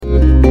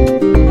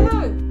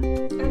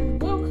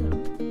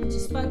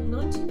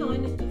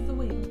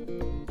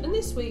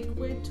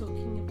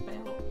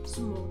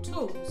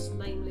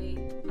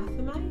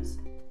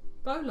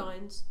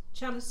bowlines,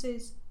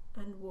 chalices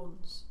and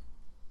wands.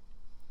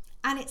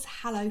 And it's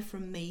hello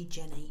from me,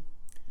 Jenny.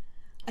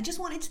 I just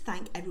wanted to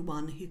thank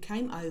everyone who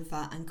came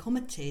over and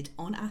commented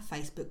on our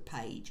Facebook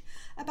page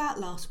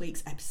about last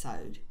week's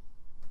episode.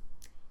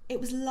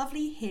 It was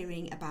lovely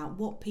hearing about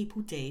what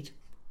people did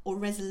or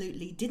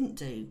resolutely didn't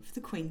do for the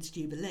Queen's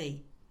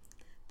Jubilee.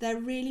 There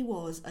really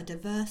was a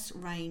diverse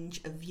range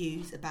of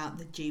views about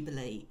the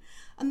Jubilee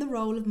and the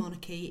role of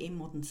monarchy in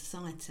modern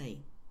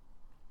society.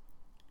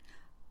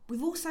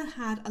 We've also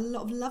had a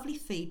lot of lovely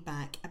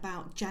feedback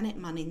about Janet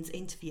Munning's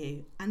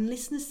interview, and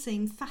listeners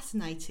seem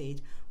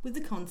fascinated with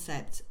the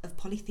concept of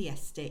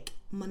polytheistic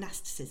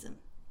monasticism.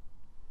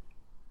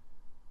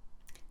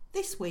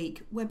 This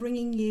week we're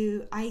bringing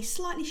you a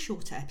slightly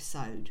shorter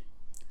episode.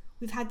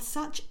 We've had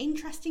such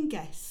interesting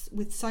guests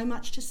with so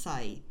much to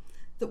say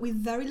that we've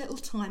very little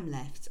time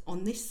left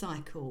on this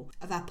cycle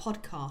of our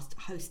podcast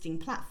hosting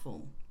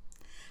platform.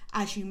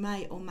 As you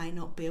may or may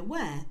not be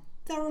aware,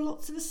 there are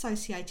lots of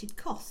associated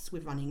costs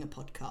with running a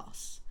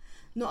podcast,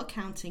 not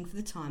accounting for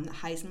the time that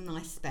Hazel and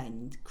I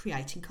spend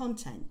creating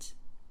content.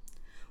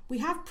 We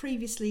have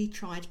previously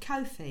tried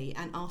Ko-fi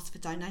and asked for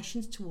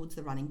donations towards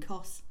the running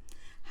costs.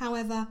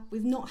 However,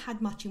 we've not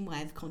had much in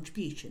way of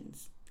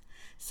contributions.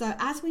 So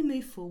as we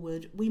move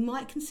forward, we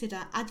might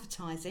consider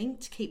advertising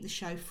to keep the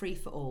show free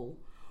for all,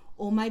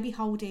 or maybe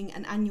holding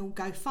an annual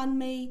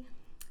GoFundMe.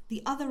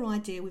 The other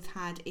idea we've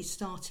had is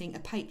starting a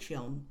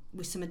Patreon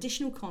with some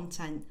additional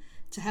content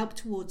to help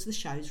towards the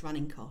show's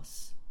running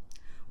costs.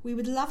 We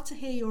would love to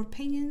hear your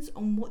opinions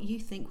on what you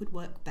think would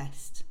work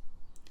best.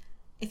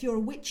 If you're a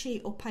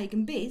witchy or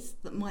pagan biz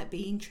that might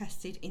be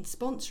interested in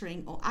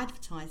sponsoring or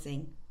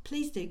advertising,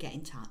 please do get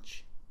in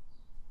touch.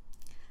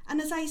 And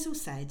as Hazel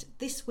said,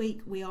 this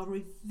week we are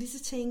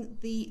revisiting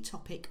the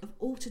topic of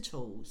altar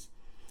tools.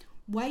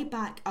 Way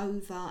back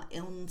over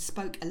on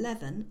Spoke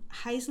 11,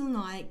 Hazel and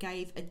I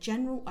gave a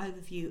general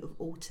overview of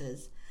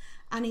altars,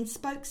 and in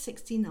Spoke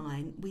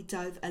 69 we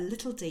dove a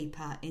little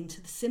deeper into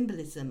the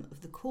symbolism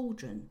of the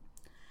cauldron.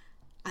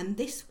 And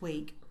this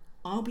week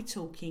I'll be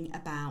talking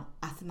about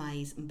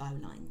athemes and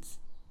bowlines.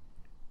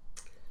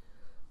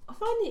 I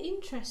find it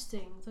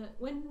interesting that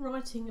when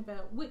writing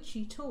about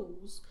witchy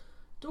tools,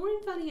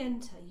 Doreen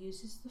Valiente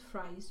uses the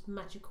phrase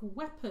magical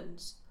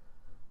weapons.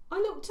 I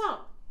looked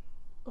up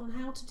on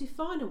how to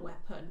define a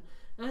weapon,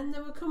 and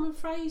there were common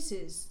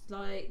phrases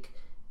like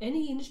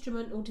any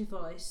instrument or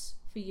device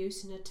for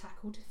use in attack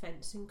or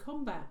defence in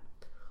combat,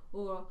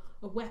 or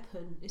a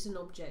weapon is an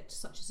object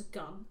such as a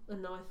gun, a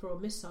knife or a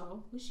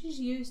missile which is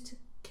used to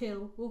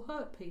kill or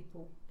hurt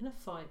people in a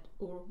fight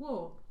or a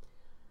war.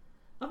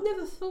 I've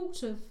never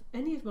thought of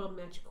any of my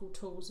magical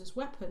tools as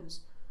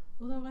weapons,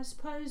 although I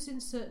suppose in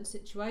certain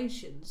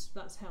situations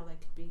that's how they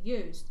could be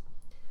used.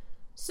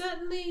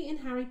 Certainly in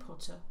Harry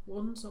Potter,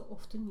 wands are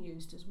often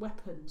used as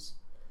weapons.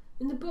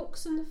 In the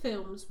books and the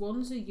films,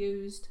 wands are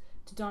used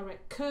to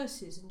direct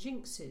curses and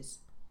jinxes.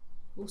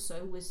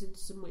 Also,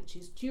 wizards and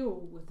witches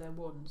duel with their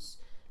wands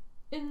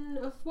in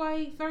a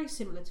way very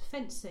similar to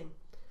fencing.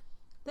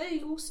 They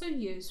are also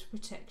used for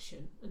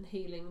protection and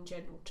healing and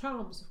general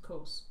charms, of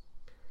course.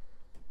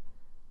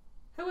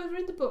 However,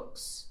 in the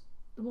books,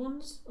 the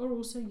wands are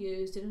also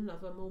used in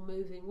another more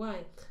moving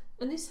way,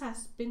 and this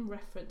has been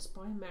referenced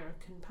by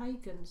American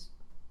pagans.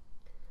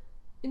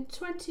 In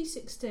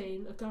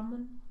 2016, a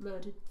gunman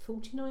murdered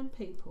 49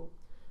 people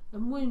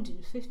and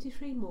wounded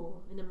 53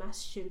 more in a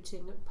mass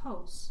shooting at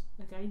Pulse,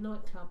 a gay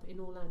nightclub in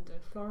Orlando,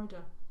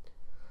 Florida.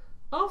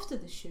 After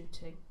the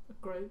shooting, a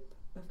group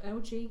of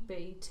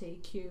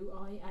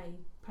LGBTQIA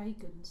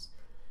pagans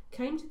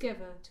came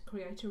together to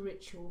create a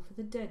ritual for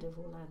the dead of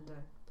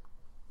Orlando.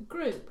 The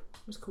group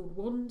was called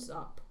Wands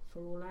Up for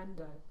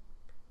Orlando.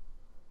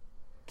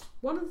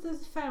 One of the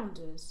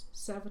founders,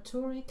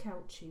 Salvatore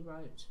Cauchi,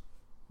 wrote,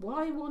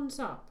 "Why Wands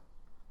Up?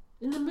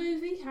 In the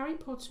movie Harry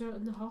Potter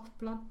and the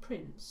Half-Blood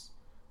Prince,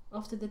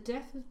 after the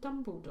death of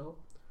Dumbledore,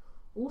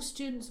 all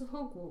students of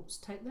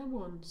Hogwarts take their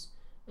wands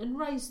and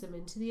raise them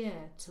into the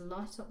air to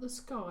light up the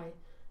sky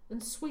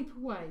and sweep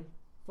away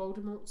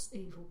Voldemort's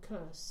evil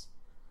curse.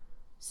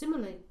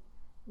 Similarly,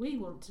 we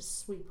want to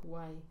sweep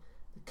away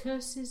the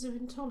curses of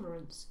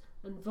intolerance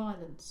and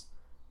violence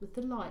with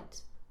the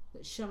light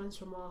that shines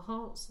from our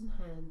hearts and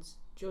hands,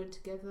 joined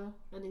together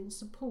and in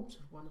support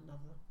of one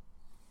another."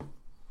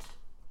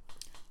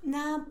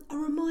 Now, a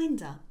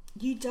reminder,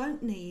 you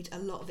don't need a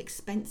lot of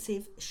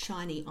expensive,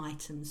 shiny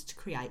items to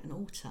create an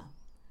altar.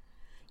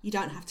 You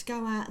don't have to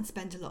go out and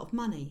spend a lot of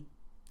money.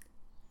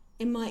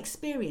 In my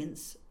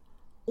experience,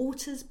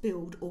 altars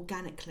build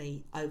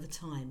organically over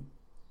time.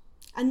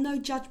 And no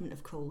judgment,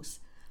 of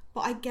course,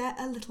 but I get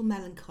a little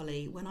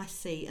melancholy when I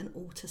see an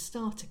altar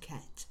starter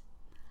kit.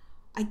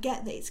 I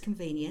get that it's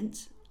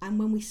convenient, and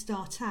when we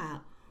start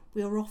out,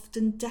 we are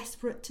often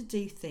desperate to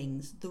do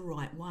things the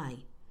right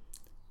way.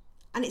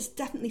 And it's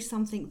definitely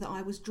something that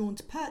I was drawn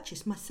to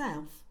purchase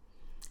myself.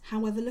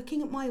 However,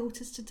 looking at my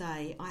altars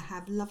today, I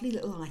have lovely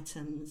little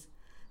items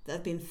that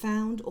have been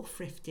found or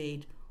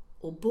thrifted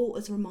or bought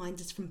as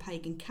reminders from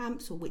pagan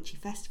camps or witchy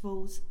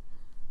festivals,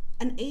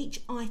 and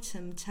each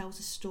item tells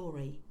a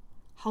story,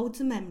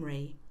 holds a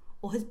memory,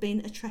 or has been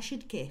a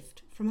treasured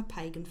gift from a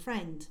pagan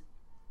friend.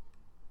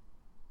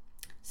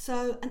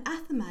 So an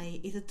athame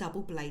is a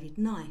double-bladed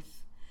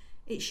knife.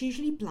 It's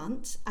usually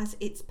blunt, as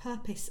its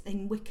purpose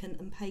in Wiccan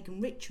and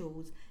pagan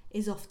rituals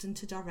is often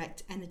to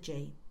direct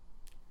energy.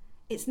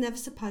 It's never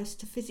supposed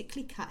to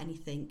physically cut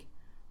anything,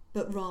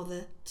 but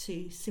rather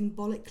to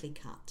symbolically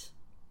cut.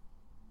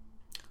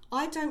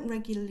 I don't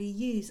regularly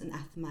use an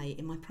athame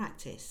in my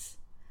practice.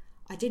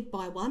 I did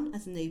buy one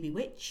as a newbie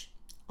witch.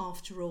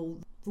 After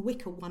all, the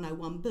Wicca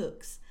 101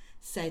 books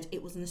said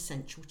it was an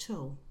essential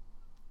tool.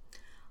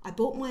 I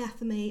bought my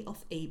athame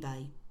off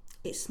eBay.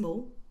 It's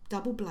small,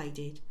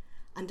 double-bladed,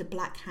 and a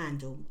black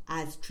handle,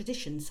 as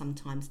tradition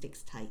sometimes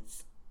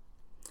dictates,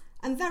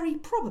 and very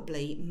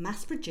probably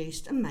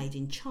mass-produced and made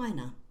in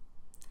China.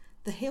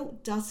 The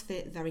hilt does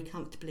fit very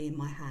comfortably in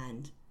my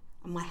hand,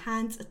 and my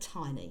hands are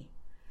tiny,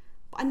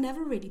 but I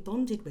never really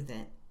bonded with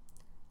it.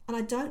 And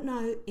I don't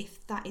know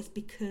if that is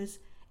because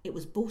it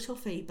was bought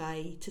off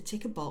eBay to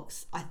tick a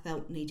box I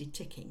felt needed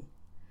ticking.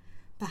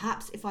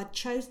 Perhaps if I'd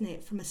chosen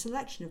it from a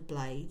selection of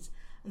blades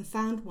and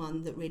found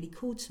one that really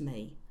called to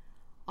me,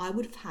 I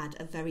would have had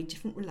a very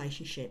different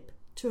relationship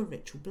to a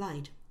ritual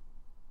blade.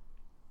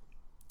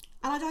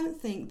 And I don't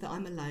think that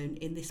I'm alone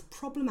in this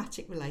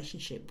problematic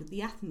relationship with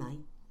the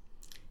athame.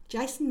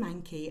 Jason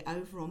Mankey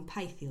over on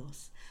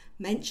Pathos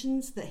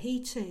mentions that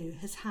he too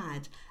has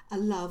had a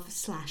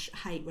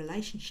love/hate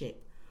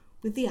relationship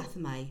with the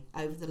athame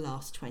over the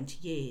last 20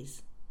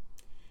 years.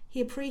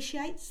 He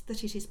appreciates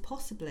that it is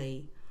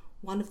possibly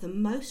one of the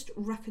most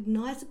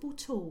recognisable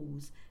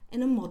tools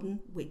in a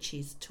modern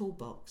witch's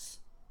toolbox,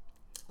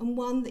 and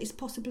one that is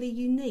possibly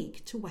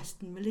unique to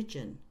Western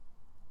religion.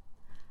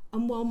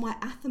 And while my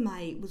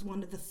athame was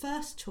one of the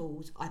first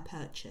tools I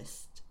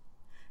purchased,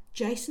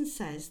 Jason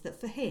says that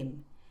for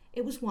him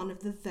it was one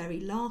of the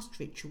very last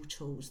ritual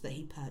tools that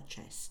he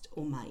purchased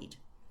or made.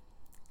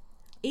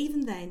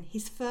 Even then,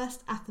 his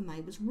first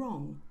athame was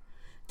wrong,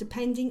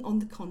 depending on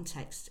the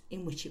context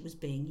in which it was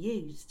being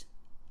used.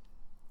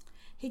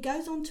 He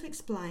goes on to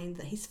explain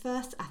that his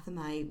first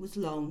athame was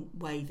long,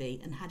 wavy,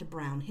 and had a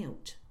brown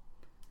hilt,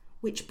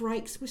 which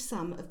breaks with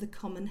some of the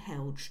common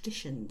held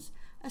traditions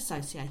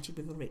associated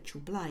with a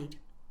ritual blade.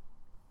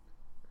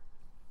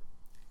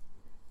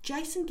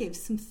 Jason gives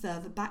some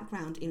further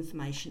background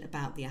information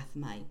about the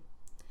athame.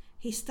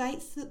 He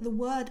states that the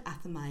word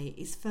athame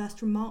is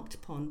first remarked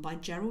upon by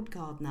Gerald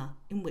Gardner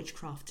in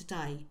Witchcraft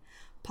Today,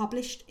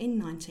 published in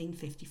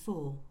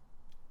 1954.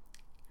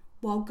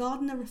 While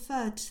Gardner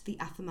referred to the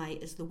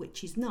athame as the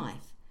witch's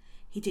knife,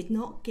 he did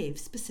not give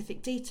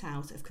specific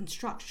details of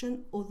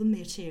construction or the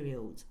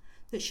materials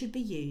that should be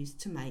used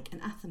to make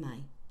an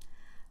athame.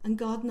 And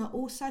Gardner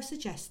also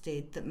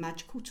suggested that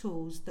magical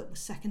tools that were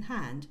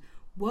second-hand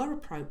were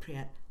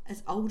appropriate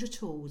as older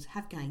tools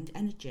have gained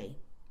energy.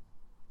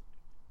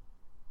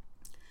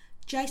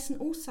 Jason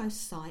also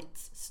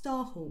cites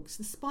Starhawk's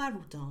The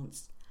Spiral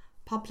Dance,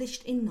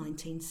 published in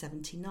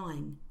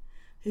 1979,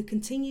 who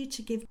continued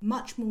to give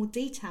much more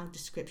detailed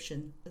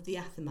description of the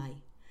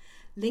athame,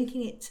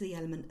 linking it to the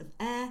element of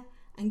air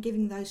and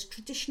giving those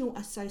traditional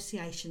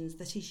associations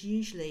that is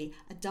usually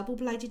a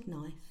double-bladed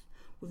knife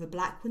with a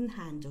black wooden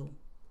handle.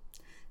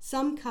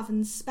 Some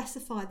covens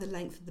specify the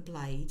length of the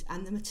blade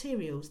and the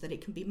materials that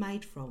it can be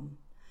made from,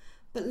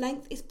 but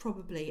length is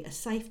probably a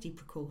safety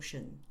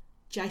precaution.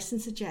 Jason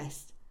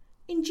suggests,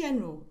 in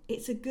general,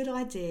 it's a good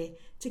idea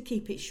to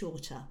keep it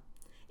shorter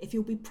if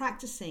you'll be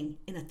practicing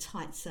in a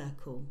tight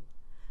circle.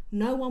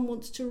 No one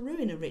wants to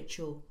ruin a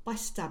ritual by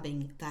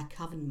stabbing their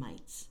coven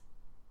mates.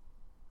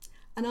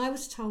 And I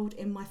was told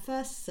in my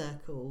first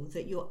circle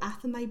that your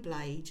athame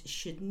blade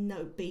should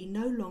be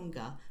no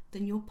longer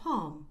than your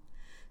palm.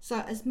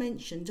 So as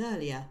mentioned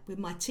earlier, with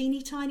my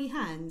teeny tiny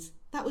hands,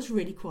 that was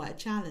really quite a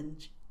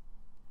challenge.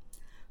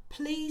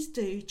 Please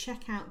do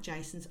check out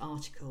Jason's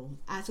article.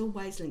 As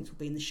always, links will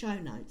be in the show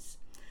notes,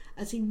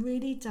 as he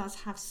really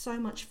does have so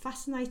much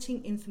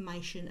fascinating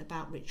information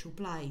about ritual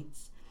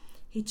blades.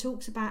 He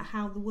talks about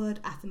how the word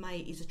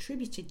athame is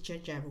attributed to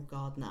Gerald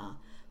Gardner,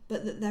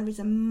 but that there is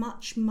a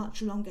much,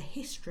 much longer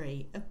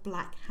history of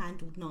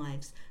black-handled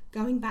knives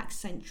going back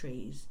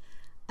centuries,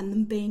 and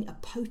them being a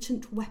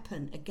potent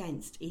weapon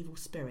against evil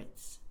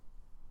spirits.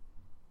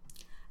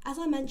 As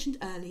I mentioned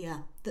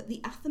earlier, that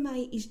the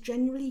athame is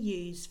generally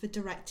used for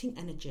directing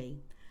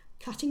energy,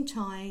 cutting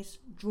ties,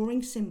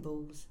 drawing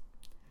symbols.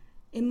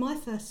 In my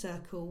first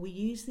circle, we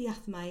used the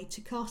athame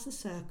to cast the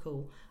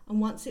circle, and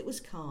once it was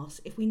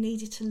cast, if we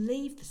needed to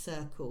leave the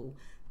circle,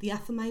 the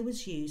athame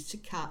was used to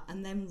cut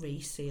and then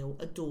reseal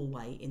a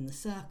doorway in the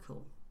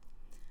circle.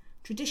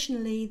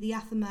 Traditionally, the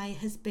athame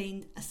has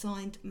been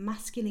assigned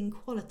masculine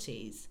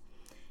qualities.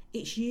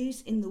 It's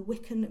used in the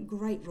Wiccan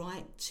Great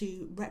Rite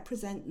to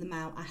represent the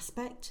male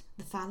aspect,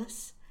 the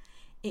phallus.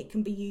 It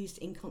can be used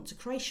in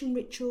consecration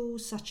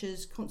rituals, such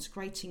as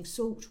consecrating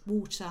salt,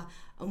 water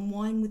and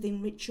wine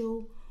within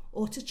ritual,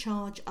 or to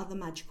charge other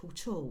magical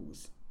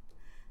tools.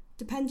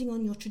 Depending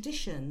on your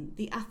tradition,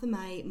 the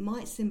athame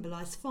might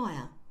symbolise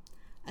fire,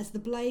 as the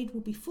blade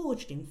will be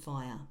forged in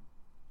fire.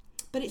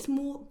 but it's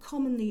more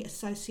commonly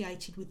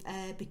associated with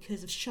air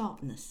because of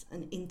sharpness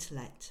and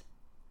intellect.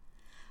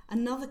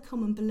 Another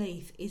common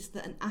belief is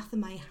that an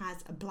athame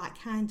has a black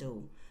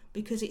handle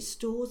because it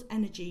stores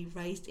energy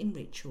raised in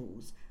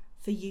rituals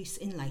for use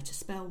in later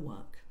spell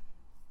work.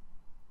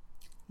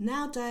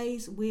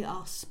 Nowadays, we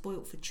are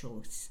spoilt for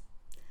choice.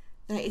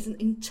 There is an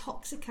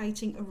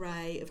intoxicating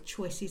array of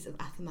choices of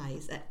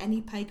athames at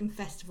any pagan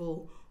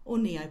festival or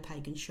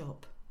neo-pagan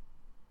shop.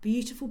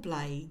 Beautiful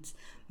blades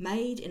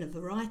made in a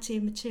variety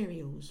of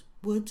materials: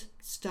 wood,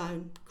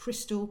 stone,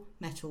 crystal,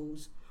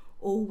 metals,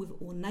 all with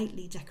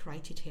ornately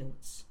decorated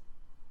hilts.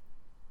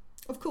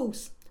 Of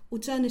course,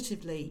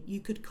 alternatively,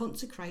 you could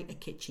consecrate a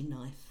kitchen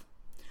knife.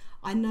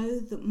 I know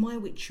that my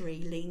witchery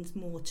leans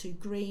more to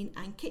green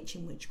and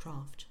kitchen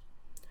witchcraft.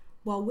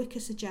 While Wicca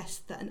suggests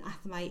that an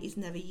athame is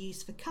never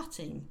used for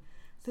cutting,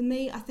 for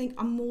me, I think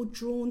I'm more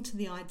drawn to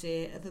the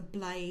idea of a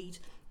blade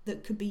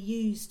that could be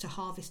used to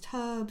harvest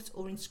herbs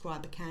or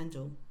inscribe a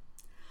candle.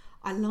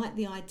 I like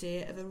the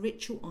idea of a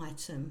ritual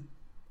item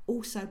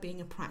also being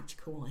a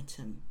practical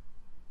item.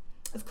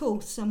 Of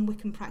course, some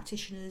Wiccan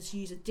practitioners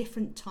use a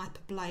different type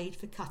of blade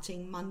for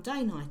cutting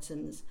mundane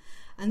items,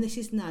 and this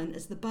is known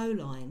as the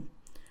bowline.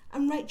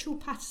 And Rachel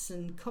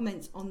Patterson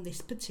comments on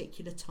this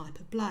particular type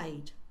of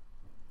blade.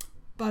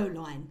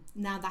 Bowline,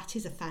 now that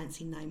is a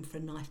fancy name for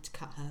a knife to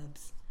cut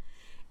herbs.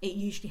 It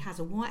usually has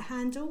a white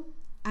handle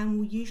and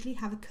will usually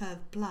have a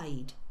curved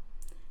blade.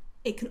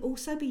 It can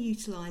also be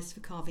utilised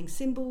for carving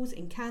symbols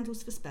in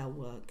candles for spell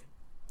work.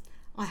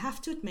 I have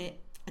to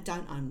admit, I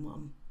don't own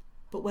one,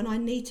 but when I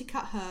need to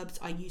cut herbs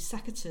I use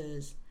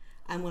secateurs,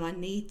 and when I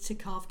need to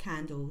carve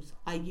candles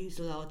I use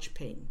a large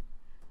pin.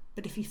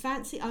 But if you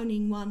fancy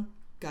owning one,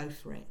 go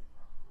for it.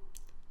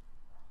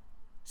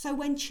 So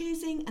when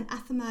choosing an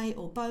athame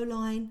or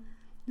bowline,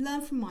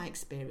 learn from my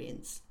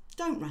experience.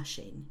 Don't rush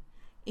in.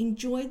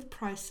 Enjoy the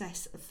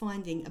process of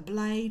finding a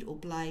blade or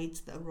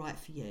blades that are right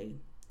for you.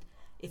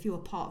 If you are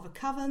part of a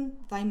coven,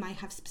 they may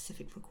have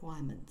specific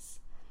requirements.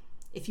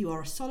 If you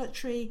are a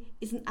solitary,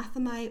 is an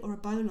athame or a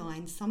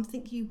bowline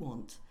something you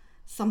want,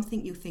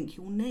 something you think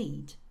you'll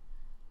need?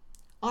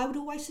 I would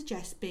always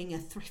suggest being a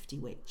thrifty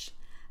witch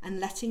and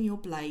letting your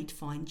blade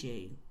find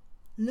you.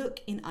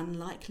 Look in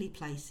unlikely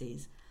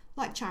places,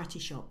 like charity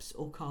shops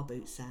or car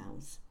boot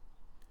sales.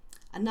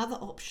 Another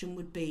option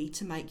would be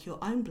to make your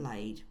own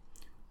blade.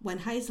 When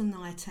Hazel and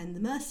I attend the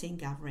Mercian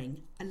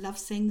gathering, I love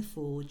seeing the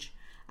forge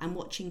and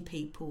watching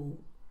people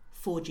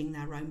forging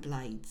their own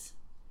blades.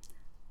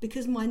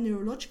 Because of my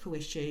neurological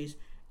issues,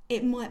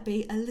 it might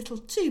be a little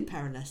too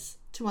perilous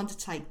to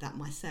undertake that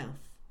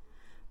myself,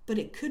 but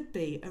it could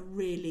be a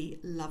really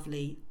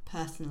lovely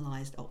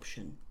personalised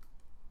option.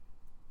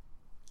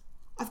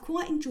 I've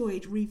quite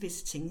enjoyed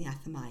revisiting the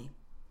athame.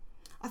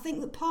 I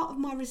think that part of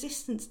my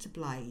resistance to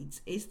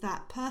blades is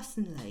that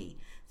personally,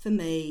 for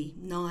me,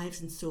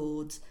 knives and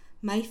swords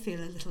may feel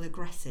a little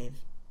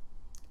aggressive.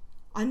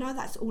 I know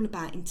that's all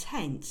about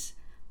intent,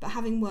 but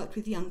having worked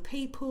with young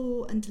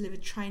people and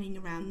delivered training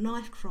around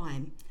knife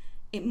crime,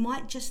 it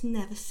might just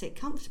never sit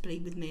comfortably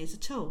with me as a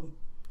tool,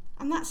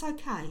 and that's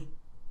okay.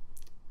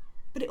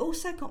 But it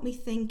also got me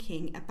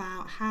thinking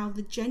about how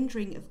the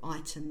gendering of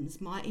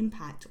items might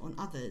impact on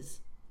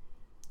others.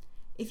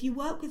 If you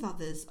work with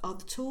others, are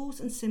the tools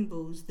and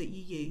symbols that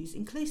you use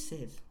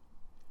inclusive?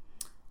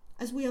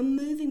 As we are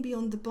moving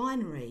beyond the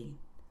binary,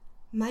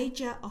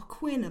 Major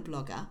Arquina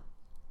blogger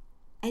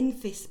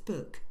Envis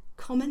Book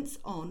comments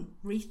on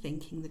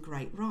rethinking the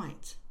Great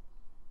Rite.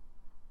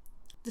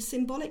 The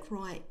symbolic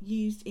rite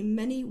used in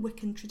many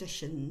Wiccan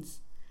traditions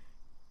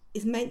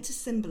is meant to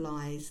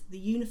symbolise the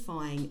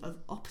unifying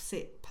of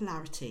opposite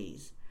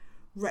polarities,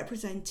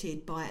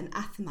 represented by an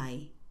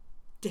athame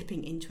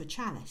dipping into a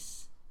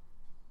chalice.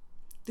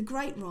 The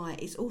Great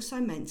Rite is also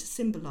meant to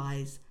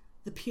symbolise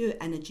the pure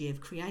energy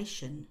of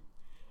creation.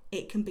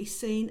 It can be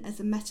seen as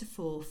a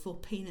metaphor for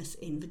penis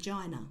in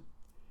vagina,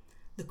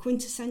 the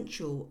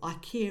quintessential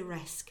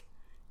IKEA-esque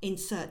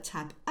insert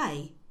tab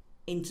A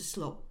into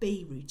slot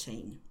B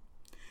routine.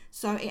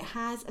 So it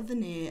has a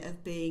veneer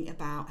of being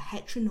about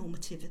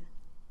heteronormative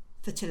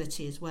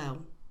fertility as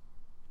well.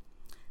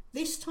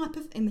 This type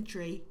of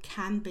imagery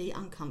can be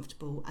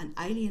uncomfortable and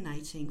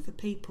alienating for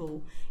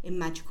people in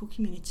magical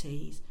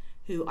communities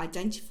who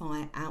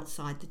identify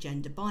outside the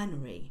gender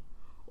binary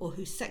or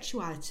whose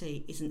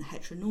sexuality isn't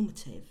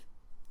heteronormative.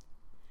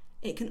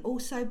 It can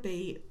also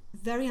be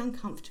very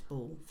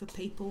uncomfortable for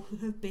people who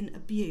have been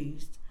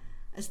abused,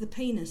 as the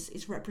penis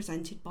is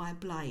represented by a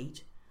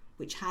blade,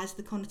 which has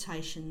the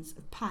connotations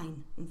of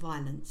pain and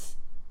violence.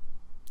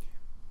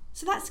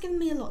 So that's given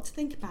me a lot to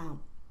think about.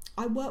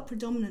 I work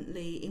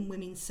predominantly in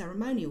women's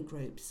ceremonial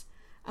groups,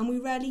 and we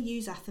rarely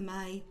use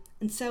athame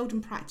and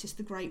seldom practice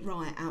the Great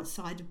Rite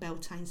outside of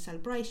Beltane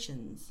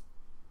celebrations.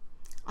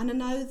 And I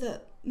know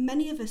that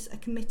many of us are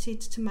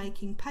committed to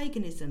making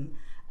paganism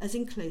as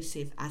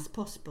inclusive as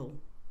possible.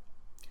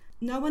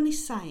 No one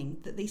is saying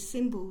that these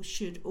symbols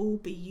should all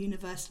be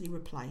universally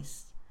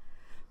replaced,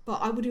 but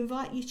I would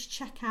invite you to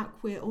check out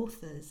queer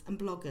authors and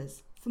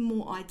bloggers for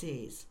more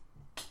ideas.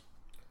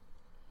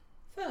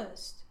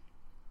 First,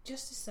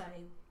 just to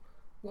say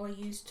why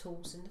use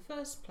tools in the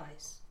first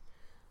place.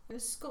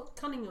 As Scott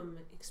Cunningham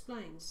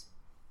explains,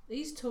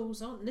 these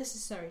tools aren't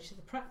necessary to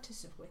the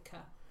practice of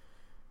Wicca.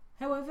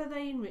 However,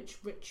 they enrich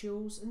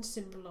rituals and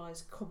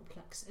symbolise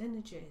complex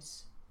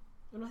energies.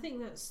 And I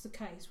think that's the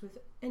case with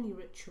any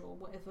ritual,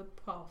 whatever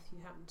path you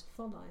happen to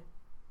follow.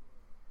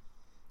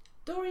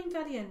 Doreen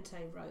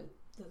Valiente wrote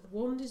that the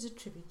wand is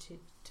attributed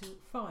to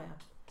fire.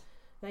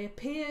 They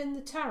appear in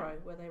the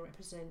tarot where they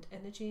represent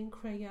energy and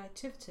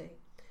creativity.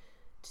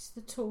 It is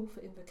the tool for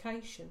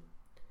invocation.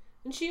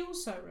 And she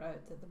also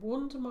wrote that the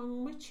wand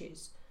among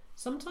witches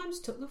sometimes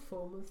took the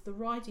form of the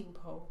riding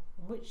pole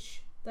on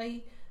which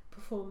they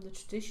performed the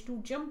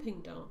traditional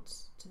jumping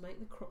dance to make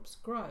the crops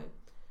grow.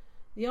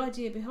 The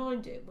idea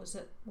behind it was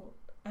that what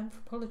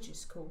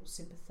anthropologists call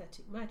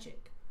sympathetic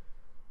magic,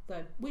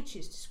 though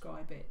witches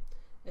describe it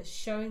as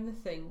showing the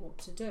thing what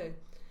to do,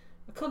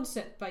 a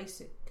concept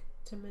basic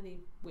to many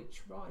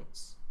witch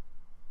rites.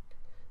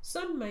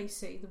 Some may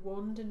see the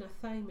wand and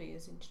athame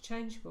as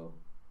interchangeable,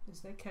 as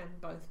they can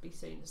both be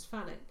seen as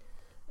phallic,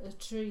 as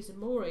Teresa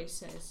Mori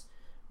says,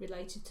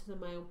 related to the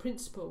male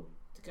principle,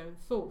 to going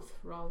forth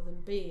rather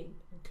than being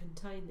and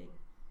containing.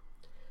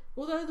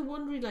 Although the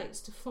wand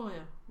relates to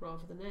fire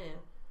rather than air,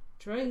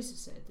 Teresa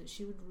said that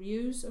she would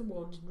use a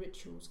wand in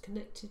rituals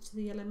connected to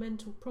the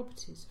elemental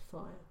properties of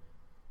fire.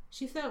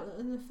 She felt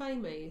that an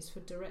athame is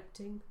for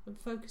directing and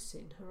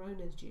focusing her own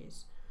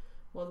energies,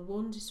 while the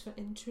wand is for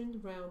entering the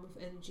realm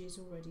of energies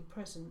already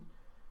present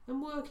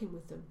and working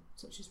with them,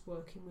 such as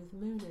working with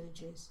moon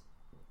energies.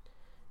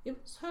 It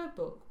was her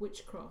book,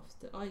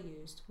 Witchcraft, that I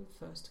used when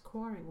first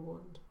acquiring a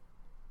wand.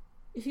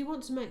 If you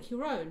want to make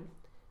your own,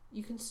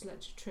 you can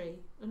select a tree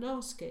and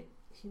ask it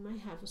if you may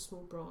have a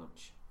small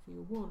branch for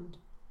your wand.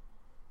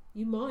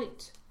 You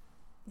might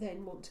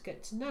then want to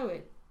get to know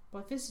it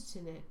by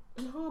visiting it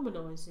and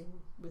harmonising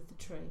with the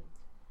tree.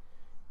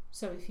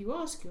 So if you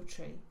ask your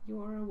tree,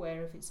 you are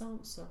aware of its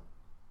answer.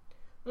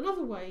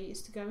 Another way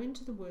is to go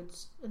into the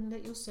woods and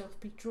let yourself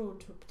be drawn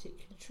to a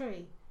particular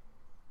tree.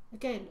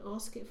 Again,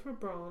 ask it for a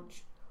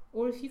branch,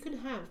 or if you can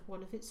have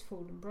one of its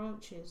fallen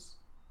branches.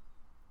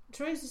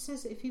 Teresa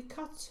says that if you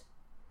cut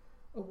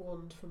a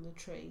wand from the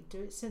tree, do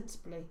it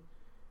sensibly.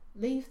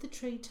 Leave the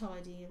tree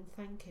tidy and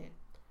thank it.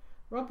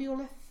 Rub your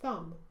left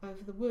thumb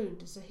over the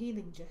wound as a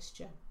healing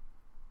gesture.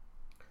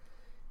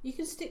 You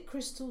can stick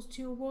crystals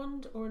to your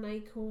wand or an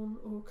acorn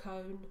or a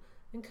cone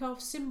and carve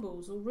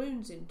symbols or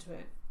runes into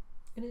it.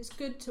 And it's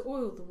good to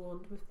oil the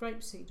wand with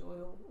grapeseed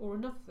oil or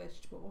another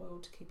vegetable oil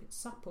to keep it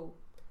supple.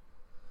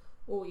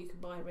 Or you can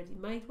buy a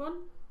ready-made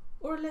one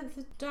or a length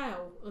of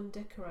dowel and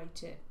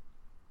decorate it.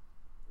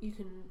 You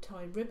can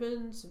tie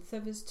ribbons and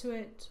feathers to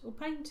it or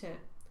paint it.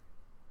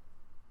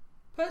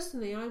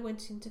 Personally, I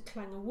went into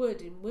Clanger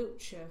Wood in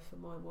Wiltshire for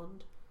my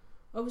wand.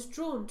 I was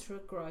drawn to a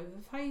grove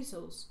of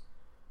hazels,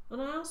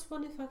 and I asked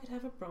one if I could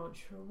have a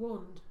branch for a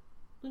wand.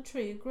 The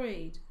tree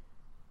agreed.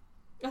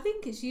 I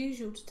think it's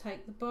usual to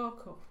take the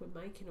bark off when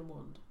making a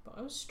wand, but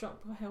I was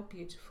struck by how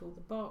beautiful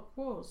the bark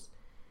was.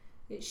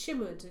 It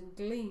shimmered and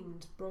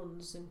gleamed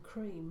bronze and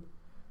cream,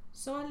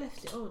 so I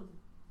left it on.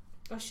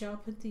 I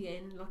sharpened the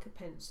end like a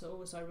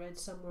pencil, as I read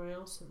somewhere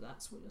else that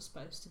that's what you're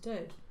supposed to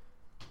do.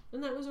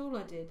 And that was all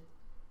I did.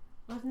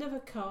 I've never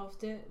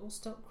carved it or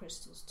stuck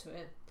crystals to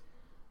it.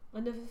 I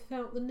never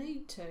felt the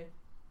need to.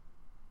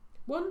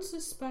 Wands are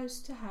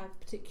supposed to have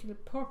particular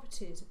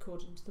properties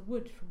according to the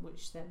wood from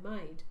which they're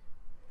made.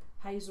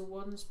 Hazel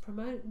wands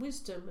promote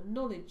wisdom and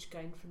knowledge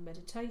gained from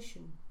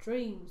meditation,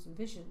 dreams and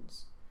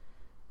visions,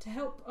 to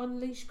help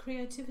unleash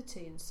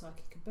creativity and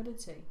psychic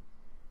ability,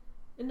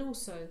 and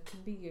also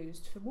can be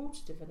used for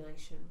water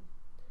divination.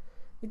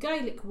 The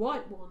Gaelic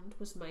white wand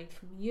was made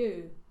from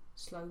yew,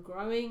 slow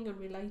growing and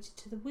related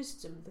to the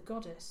wisdom of the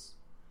goddess.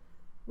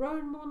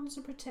 Rowan wands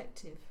are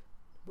protective.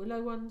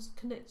 Willow ones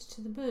connected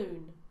to the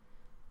moon.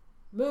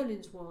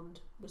 Merlin's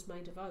wand was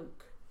made of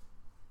oak.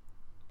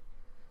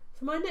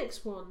 For my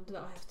next wand that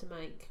I have to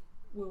make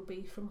will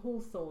be from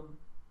hawthorn.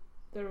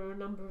 There are a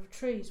number of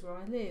trees where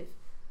I live,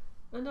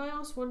 and I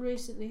asked one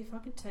recently if I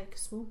could take a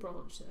small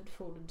branch that had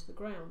fallen to the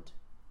ground.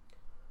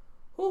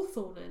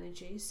 Hawthorn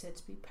energy is said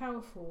to be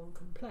powerful and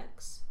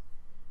complex.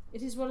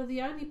 It is one of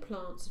the only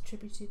plants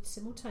attributed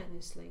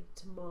simultaneously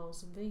to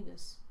Mars and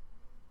Venus.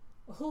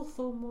 A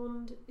hawthorn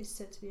wand is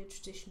said to be a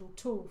traditional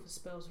tool for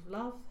spells of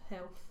love,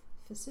 health,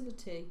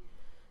 fertility,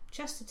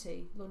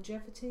 chastity,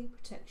 longevity,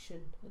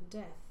 protection and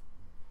death.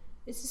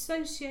 It's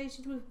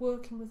associated with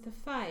working with the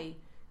Fae,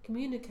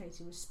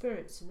 communicating with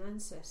spirits and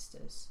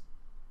ancestors.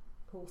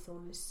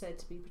 Hawthorn is said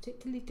to be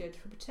particularly good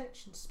for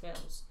protection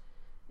spells,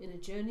 in a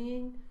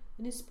journeying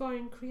and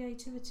inspiring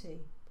creativity,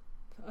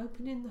 for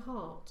opening the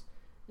heart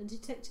and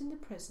detecting the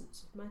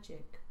presence of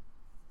magic.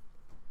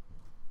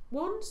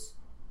 Wands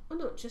are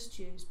not just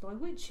used by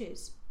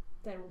witches,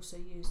 they're also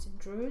used in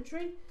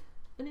Druidry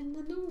and in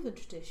the Northern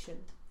tradition.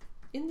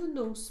 In the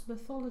Norse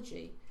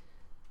mythology,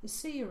 the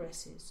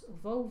seeresses, or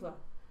Volva,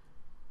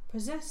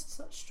 possessed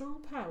such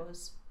strong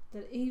powers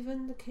that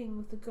even the king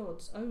of the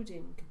gods,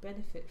 Odin, could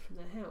benefit from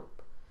their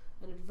help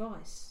and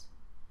advice.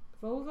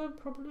 Volva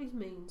probably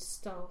means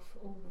staff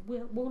or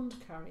wand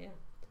carrier.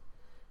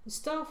 The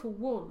staff or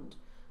wand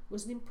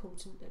was an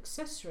important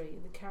accessory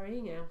in the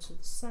carrying out of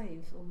the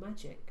save or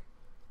magic.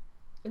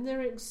 And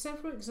there are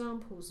several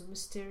examples of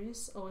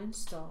mysterious iron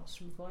staffs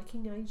from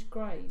Viking Age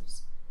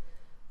graves.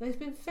 They've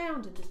been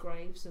found in the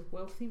graves of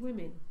wealthy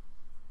women.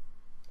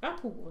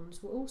 Apple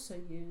wands were also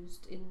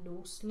used in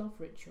Norse love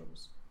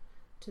rituals.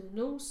 To the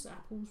Norse,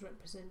 apples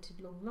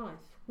represented long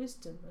life,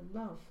 wisdom and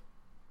love.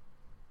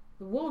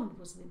 The wand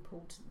was an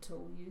important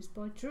tool used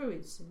by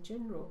druids in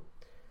general.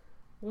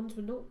 Wands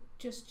were not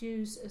just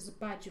used as a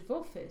badge of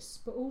office,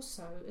 but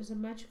also as a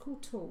magical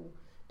tool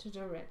to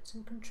direct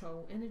and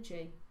control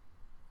energy.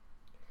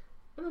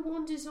 And a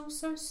wand is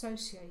also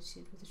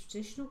associated with the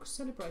traditional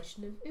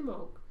celebration of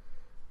Imbolc,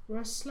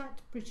 where a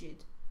slacked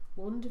Brigid,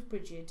 wand of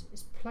Brigid,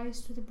 is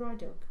placed with a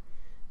bradog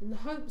in the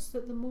hopes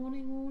that the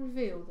morning will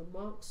reveal the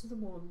marks of the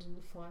wand in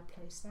the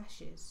fireplace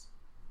ashes.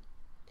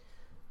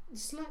 The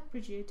slacked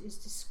Brigid is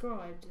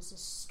described as a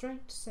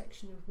straight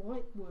section of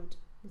white wood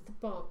with the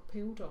bark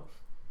peeled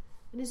off,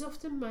 and is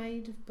often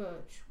made of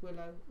birch,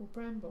 willow or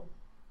bramble.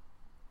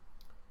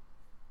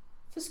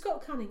 For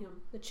Scott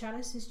Cunningham, the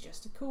chalice is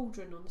just a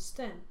cauldron on a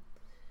stem.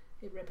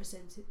 It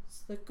represents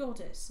the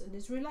goddess and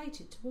is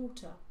related to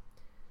water.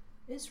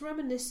 It's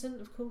reminiscent,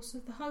 of course,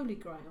 of the Holy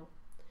Grail.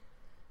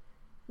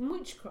 In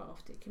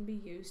witchcraft, it can be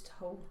used to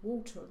hold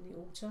water on the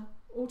altar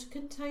or to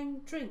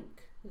contain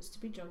drink that's to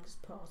be drunk as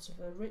part of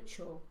a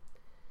ritual.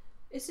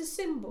 It's a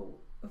symbol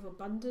of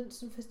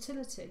abundance and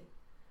fertility,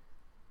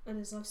 and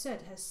as I've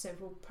said, has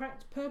several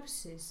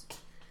purposes,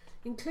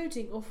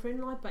 including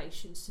offering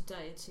libations to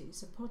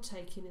deities and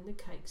partaking in the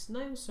cake's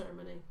nail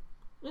ceremony.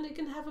 And it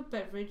can have a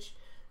beverage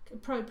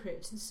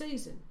appropriate to the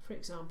season, for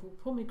example,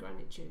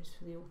 pomegranate juice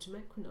for the autumn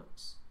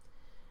equinox.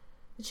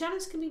 The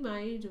chalice can be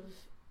made of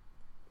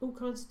all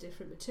kinds of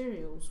different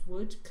materials: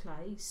 wood,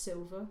 clay,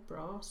 silver,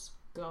 brass,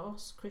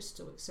 glass,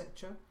 crystal,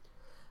 etc.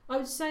 I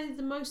would say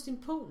the most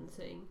important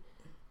thing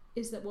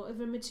is that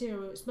whatever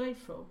material it's made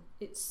from,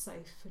 it's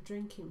safe for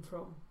drinking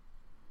from.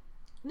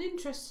 And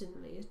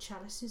interestingly, a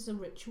chalice is a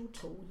ritual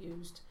tool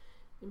used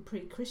in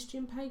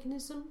pre-Christian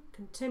paganism,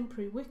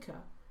 contemporary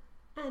Wicca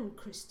and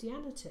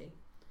Christianity.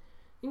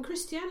 In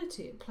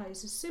Christianity, it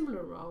plays a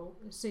similar role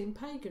as in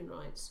pagan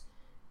rites.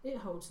 It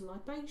holds a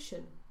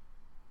libation.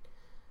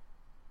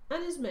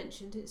 And as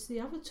mentioned, it's the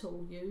other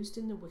tool used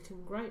in the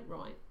Wiccan Great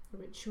Rite, a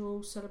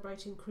ritual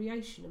celebrating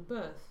creation and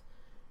birth,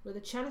 where the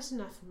chalice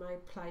and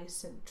aphame play a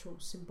central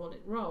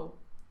symbolic role.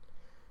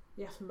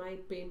 The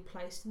aphame being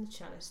placed in the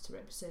chalice to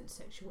represent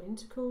sexual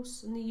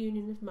intercourse and the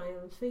union of male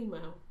and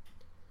female.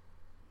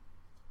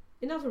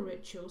 In other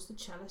rituals, the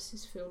chalice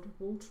is filled with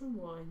water and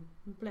wine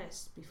and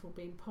blessed before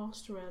being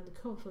passed around the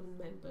coven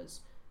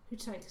members, who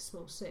take a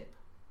small sip.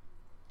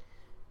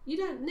 You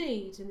don't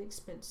need an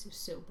expensive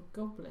silver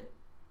goblet.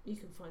 You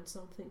can find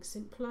something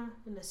simpler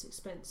and less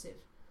expensive,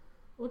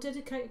 or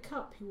dedicate a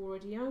cup you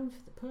already own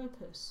for the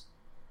purpose.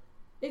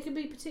 It can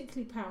be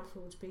particularly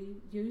powerful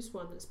to use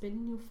one that's been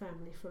in your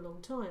family for a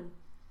long time,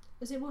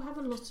 as it will have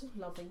a lot of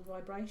loving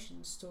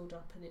vibrations stored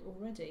up in it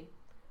already.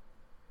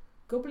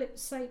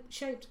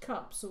 Goblet-shaped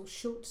cups or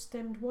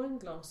short-stemmed wine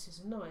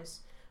glasses are nice,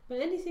 but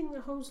anything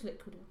that holds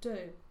liquid will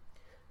do.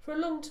 For a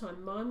long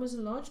time, mine was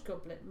a large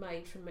goblet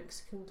made from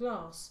Mexican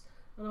glass,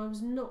 and I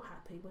was not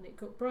happy when it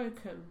got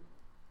broken.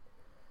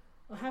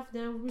 I have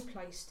now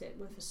replaced it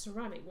with a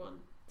ceramic one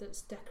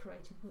that's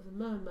decorated with a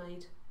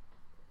mermaid.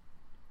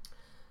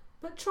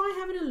 But try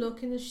having a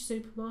look in the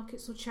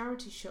supermarkets or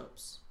charity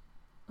shops.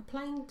 A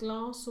plain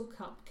glass or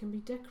cup can be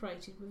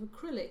decorated with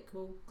acrylic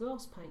or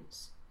glass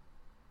paints.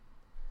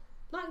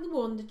 Like the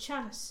wand, the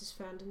chalice is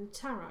found in the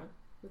tarot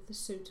with the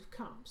suit of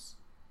cups.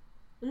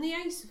 And the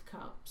Ace of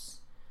Cups.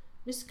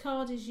 This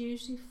card is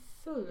usually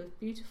full of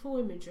beautiful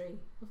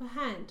imagery of a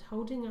hand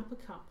holding up a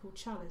cup or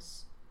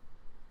chalice.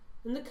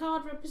 And the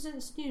card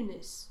represents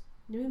newness,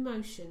 new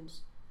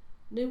emotions,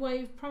 new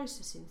way of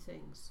processing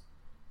things,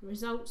 the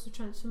results of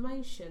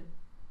transformation,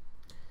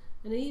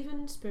 and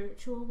even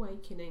spiritual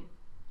awakening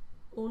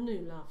or new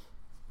love.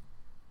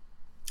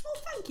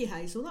 Oh, thank you,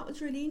 Hazel. That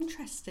was really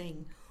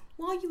interesting.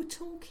 While you were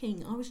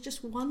talking, I was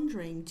just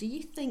wondering, do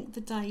you think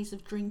the days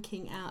of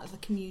drinking out of a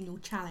communal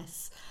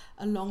chalice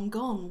are long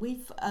gone?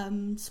 We've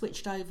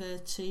switched over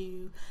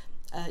to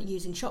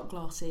using shot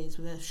glasses,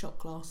 with a shot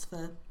glass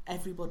for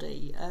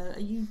everybody.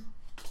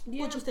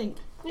 What do you think?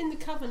 In the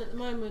coven at the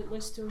moment, we're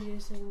still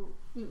using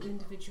little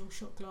individual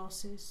shot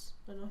glasses,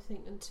 and I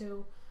think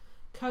until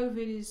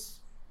COVID is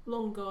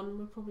long gone,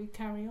 we'll probably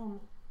carry on,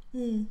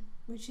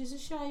 which is a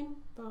shame,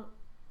 but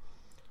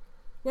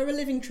we're a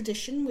living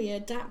tradition. We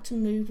adapt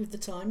and move with the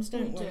times,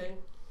 don't we? We do.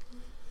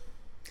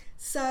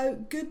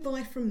 So,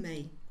 goodbye from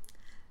me.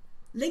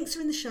 Links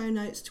are in the show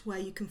notes to where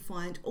you can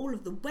find all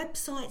of the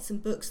websites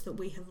and books that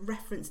we have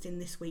referenced in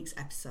this week's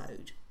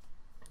episode.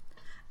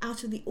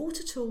 Out of the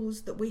altar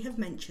tools that we have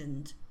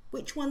mentioned,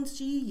 which ones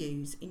do you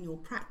use in your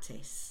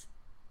practice?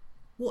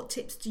 What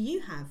tips do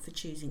you have for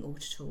choosing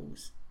altar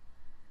tools?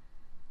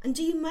 And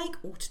do you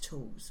make altar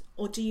tools,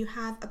 or do you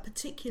have a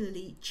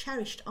particularly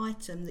cherished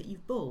item that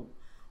you've bought,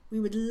 We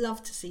would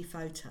love to see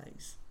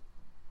photos.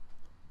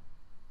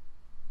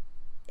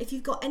 If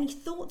you've got any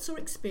thoughts or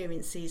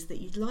experiences that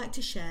you'd like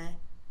to share,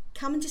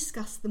 come and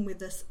discuss them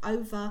with us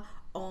over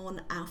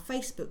on our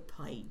Facebook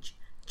page.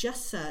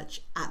 Just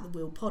search @The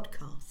Wheel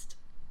Podcast.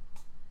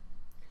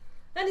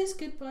 And it's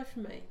goodbye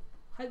from me.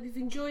 Hope you've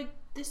enjoyed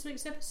this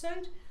week's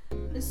episode,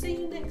 and see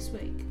you next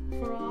week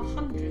for our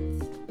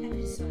 100th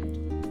episode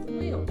of The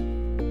Wheel.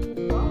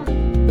 Bye.